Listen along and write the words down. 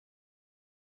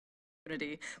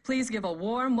Please give a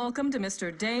warm welcome to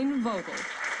Mr. Dane Vogel.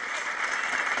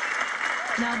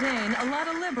 Now, Dane, a lot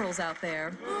of liberals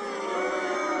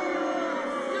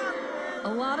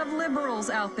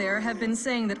out there have been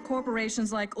saying that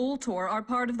corporations like Ultor are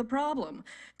part of the problem,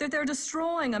 that they're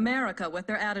destroying America with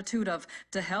their attitude of,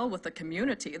 to hell with the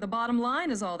community. The bottom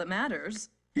line is all that matters.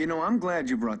 You know, I'm glad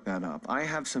you brought that up. I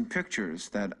have some pictures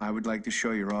that I would like to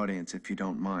show your audience, if you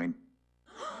don't mind.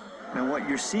 Now, what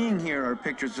you're seeing here are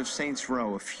pictures of Saints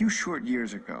Row a few short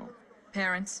years ago.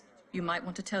 Parents, you might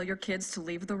want to tell your kids to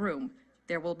leave the room.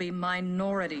 There will be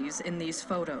minorities in these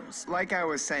photos. Like I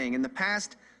was saying, in the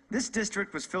past, this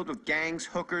district was filled with gangs,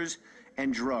 hookers,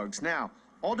 and drugs. Now,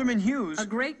 Alderman Hughes... A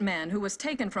great man who was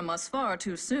taken from us far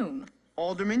too soon.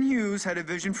 Alderman Hughes had a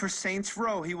vision for Saints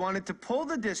Row. He wanted to pull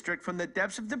the district from the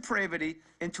depths of depravity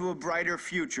into a brighter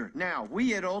future. Now,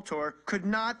 we at Ultor could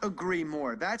not agree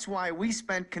more. That's why we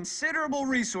spent considerable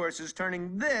resources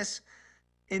turning this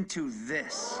into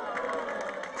this.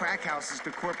 Crack houses to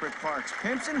corporate parks,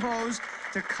 pimps and hoes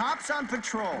to cops on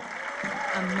patrol.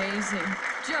 Amazing.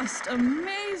 Just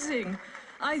amazing.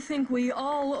 I think we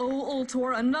all owe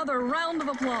Ultor another round of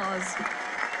applause.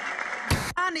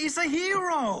 And he's a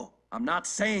hero. I'm not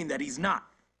saying that he's not.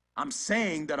 I'm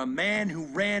saying that a man who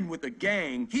ran with a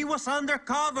gang... He was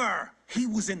undercover. He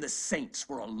was in the Saints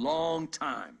for a long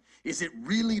time. Is it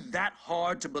really that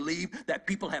hard to believe that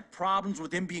people have problems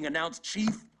with him being announced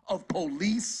chief of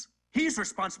police? He's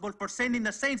responsible for sending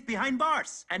the Saints behind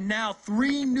bars. And now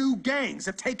 3 new gangs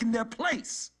have taken their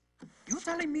place. You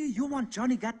telling me you want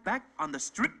Johnny Gat back on the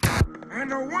street?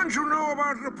 And the ones who know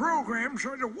about the programs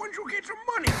are the ones who get some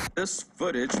money. This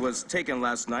footage was taken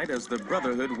last night as the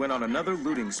Brotherhood went on another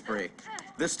looting spree,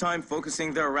 this time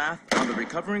focusing their wrath on the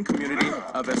recovering community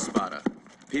of Espada.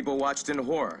 People watched in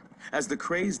horror as the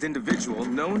crazed individual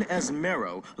known as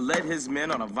Mero led his men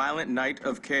on a violent night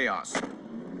of chaos.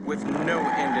 With no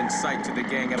end in sight to the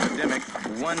gang epidemic,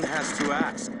 one has to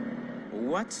ask,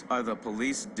 what are the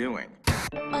police doing?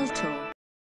 Ultor.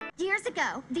 Years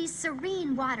ago, these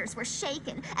serene waters were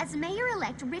shaken as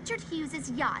Mayor-elect Richard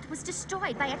Hughes' yacht was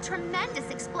destroyed by a tremendous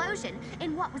explosion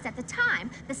in what was at the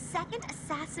time the second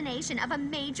assassination of a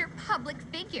major public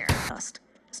figure.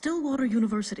 Stillwater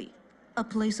University, a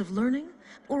place of learning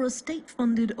or a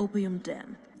state-funded opium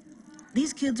den.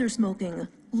 These kids are smoking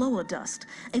Loa Dust,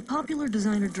 a popular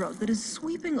designer drug that is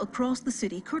sweeping across the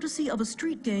city courtesy of a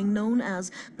street gang known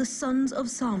as the Sons of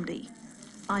Samdi.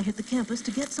 I hit the campus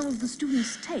to get some of the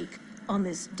students' take on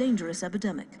this dangerous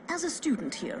epidemic. As a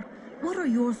student here, what are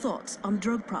your thoughts on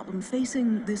drug problem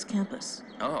facing this campus?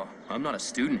 Oh, I'm not a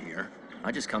student here.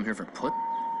 I just come here for put.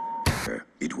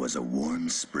 It was a warm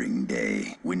spring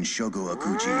day when Shogo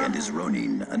Akuji and his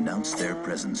Ronin announced their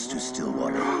presence to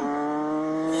Stillwater.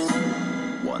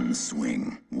 One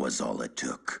swing was all it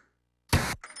took.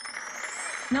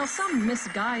 Now, some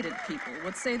misguided people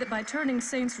would say that by turning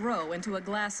Saints Row into a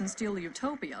glass and steel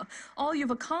utopia, all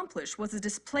you've accomplished was the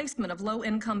displacement of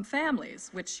low-income families,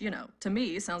 which, you know, to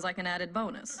me, sounds like an added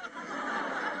bonus.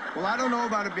 Well, I don't know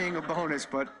about it being a bonus,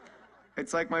 but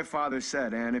it's like my father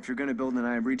said, and if you're going to build an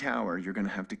ivory tower, you're going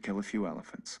to have to kill a few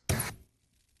elephants.